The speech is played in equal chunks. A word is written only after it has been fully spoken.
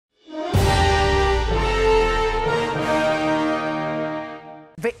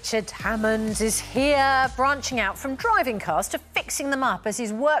Richard Hammond is here, branching out from driving cars to fixing them up as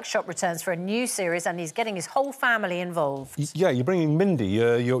his workshop returns for a new series, and he's getting his whole family involved. Yeah, you're bringing Mindy,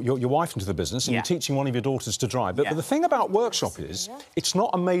 your wife, into the business, and you're teaching one of your daughters to drive. But the thing about workshop is, it's not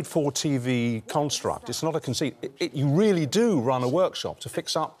a made-for-TV construct. It's not a conceit. You really do run a workshop to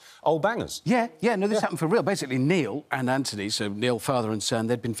fix up old bangers. No, this happened for real. Basically, Neil and Anthony, so Neil, father and son,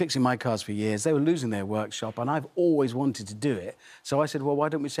 they'd been fixing my cars for years. They were losing their workshop, and I've always wanted to do it. So I said, well, why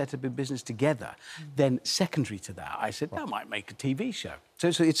don't we set up a business together? Then, secondary to that, I said, that might make a TV show. So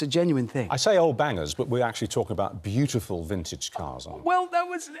it's a genuine thing. I say old bangers, but we're actually talking about beautiful vintage cars, aren't we? Well, that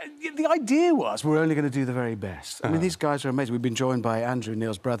was... the idea was we're only going to do the very best. I mean, these guys are amazing. We've been joined by Andrew,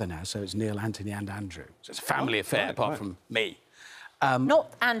 Neil's brother now, so it's Neil, Anthony and Andrew. So it's a family affair, apart from me.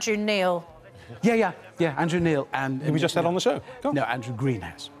 Not Andrew Neil. Yeah, Andrew Neil and... Who we just had on the show. No, Andrew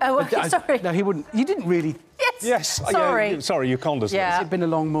Greenhouse. Oh, sorry. No, he wouldn't... You didn't really... Yes, sorry. Sorry, you conned us. Yeah. It's been a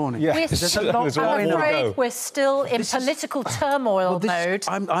long morning. Yes. I'm afraid we're still in political turmoil mode.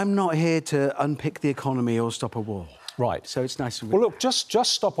 I'm not here to unpick the economy or stop a war. Right. So it's nice to... Well, look, just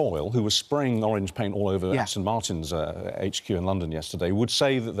Stop Oil, who was spraying orange paint all over Aston Martin's HQ in London yesterday, would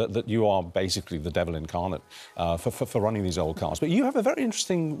say that you are basically the devil incarnate for running these old cars. But you have a very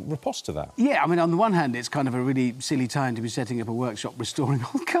interesting riposte to that. Yeah, I mean, on the one hand, it's kind of a really silly time to be setting up a workshop restoring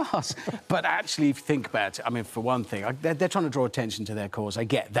old cars. But actually, if you think about it, I mean, for one thing, they're trying to draw attention to their cause. I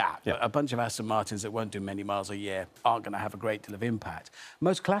get that. Yeah. But a bunch of Aston Martins that won't do many miles a year aren't going to have a great deal of impact.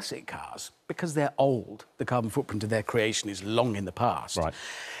 Most classic cars, because they're old, the carbon footprint of their creation is long in the past. Right.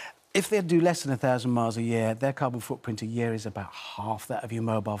 If they do less than 1,000 miles a year, their carbon footprint a year is about half that of your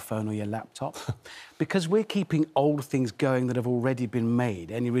mobile phone or your laptop. Because we're keeping old things going that have already been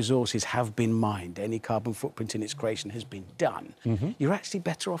made, any resources have been mined, any carbon footprint in its creation has been done, you're actually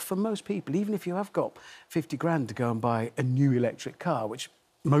better off for most people, even if you have got 50 grand to go and buy a new electric car, which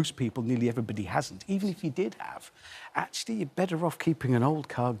most people, nearly everybody hasn't. Even if you did have, actually, you're better off keeping an old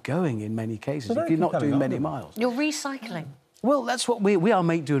car going in many cases if you're not doing many miles. You're recycling. Well, that's what we are,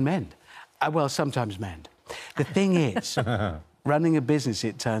 make, do and mend. Well, sometimes mend. The thing is, running a business,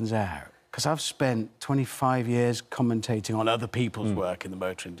 it turns out, because I've spent 25 years commentating on other people's work in the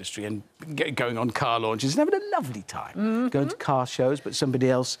motor industry and going on car launches and having a lovely time. Going to car shows, but somebody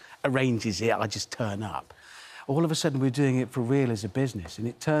else arranges it, I just turn up. All of a sudden, we're doing it for real as a business, and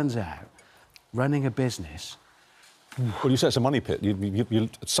it turns out, running a business... Well, you said it's a money pit.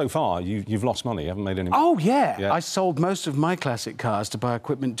 So far, you've lost money. You haven't made any money. Oh, yeah. I sold most of my classic cars to buy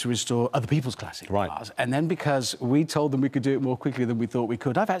equipment to restore other people's classic cars. And then because we told them we could do it more quickly than we thought we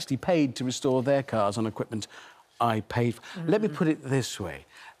could, I've actually paid to restore their cars on equipment I paid for. Let me put it this way.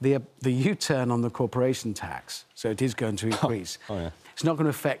 The U-turn on the corporation tax, so it is going to increase. It's not going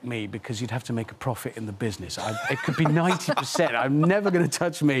to affect me because you'd have to make a profit in the business. It could be 90%. I'm never going to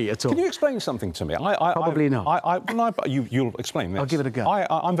touch me at all. Can you explain something to me? Probably not. You'll explain this. I'll give it a go.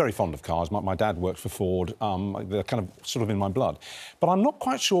 I'm very fond of cars. My dad worked for Ford. They're kind of sort of in my blood. But I'm not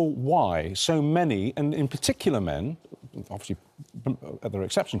quite sure why so many, and in particular men, obviously there are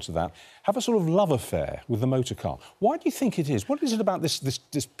exceptions to that, have a sort of love affair with the motor car. Why do you think it is? What is it about this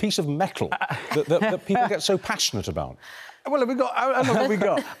piece of metal that people get so passionate about? Well, how long have we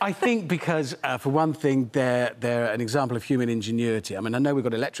got? I think because, for one thing, they're an example of human ingenuity. I mean, I know we've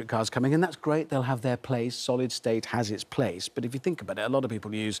got electric cars coming, and that's great. They'll have their place. Solid state has its place. But if you think about it, a lot of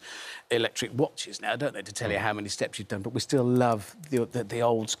people use electric watches now, don't they, to tell you how many steps you've done. But we still love the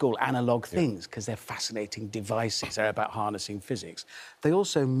old-school analogue things because they're fascinating devices. They're about harnessing physics. They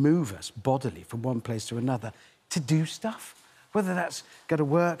also move us bodily from one place to another to do stuff. Whether that's go to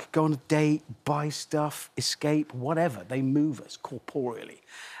work, go on a date, buy stuff, escape, whatever, they move us corporeally.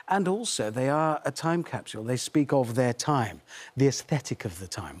 And also, they are a time capsule. They speak of their time, the aesthetic of the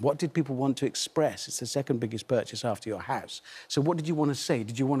time. What did people want to express? It's the second biggest purchase after your house. So what did you want to say?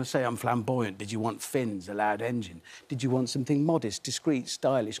 Did you want to say, I'm flamboyant? Did you want fins, a loud engine? Did you want something modest, discreet,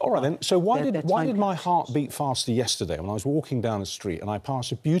 stylish? All right, then. So why did my heart beat faster yesterday when I was walking down the street and I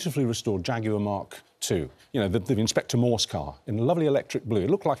passed a beautifully restored Jaguar Mark II, you know, the Inspector Morse car in a lovely electric blue.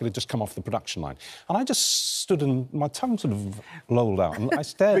 It looked like it had just come off the production line. And I just stood and my tongue sort of lolled out and I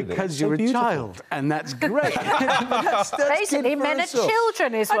stared at it. Because you're a child, and that's great. that's basically, men are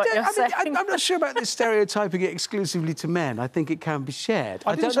children, is what you're saying. I'm not sure about this stereotyping it exclusively to men. I think it can be shared.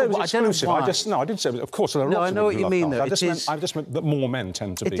 I didn't say it was exclusive. I didn't say it was. Of course, there are lots of I know what you mean, though. I just meant that more men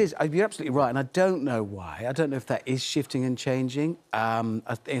tend to be. It is. You're absolutely right, and I don't know why. I don't know if that is shifting and changing. I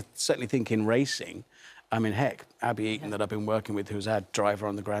certainly think in racing, I mean, heck, Abby Eaton, that I've been working with, who's our driver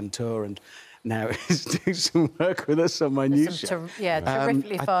on the Grand Tour, and now is doing some work with us on my new show.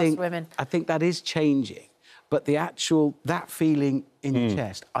 Terrifically fast women. I think that is changing. but that feeling in your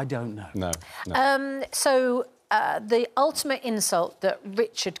chest, I don't know. No. The ultimate insult that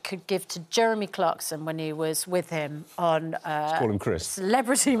Richard could give to Jeremy Clarkson when he was with him on call him Chris.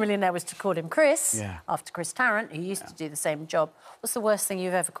 Celebrity Millionaire was to call him Chris, Yeah. after Chris Tarrant, who used to do the same job. What's the worst thing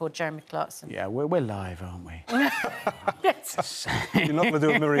you've ever called Jeremy Clarkson? Yeah, we're live, aren't we? Yes. You're not going to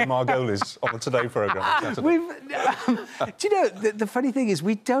do a Miriam Margolyes on the Today programme. Do you know, the funny thing is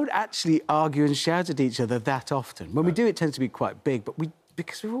we don't actually argue and shout at each other that often. When we do, it tends to be quite big, but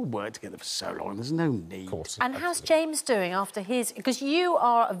because we've all worked together for so long, there's no need. Of course. And how's James doing after his... Because you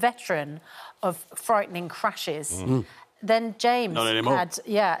are a veteran of frightening crashes. Then James Not anymore.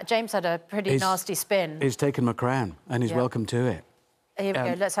 James had a pretty nasty spin. He's taken my crown, and he's welcome to it. Here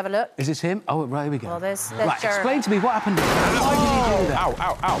we go, let's have a look. Is this him? Oh, right, here we go. Well, there's right, Jeremy. explain to me what happened. Why did he do that? Ow,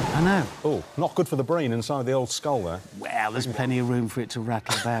 ow, ow. I know. Oh, not good for the brain inside the old skull there. Well, there's plenty of room for it to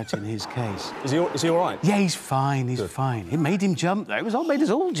rattle about in his case. Is he all right? Yeah, he's fine, he's fine. It made him jump, though. It was all made us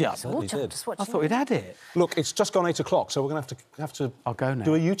all jump. He did. I thought we'd had it. Look, it's just gone 8 o'clock, so we're going to have to I'll go now.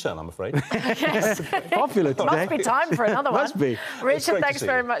 do a U-turn, I'm afraid. Yes. Popular today. Must be time for another one. Must be. Richard, great to thanks see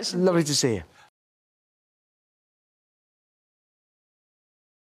very you. much. Lovely to see you.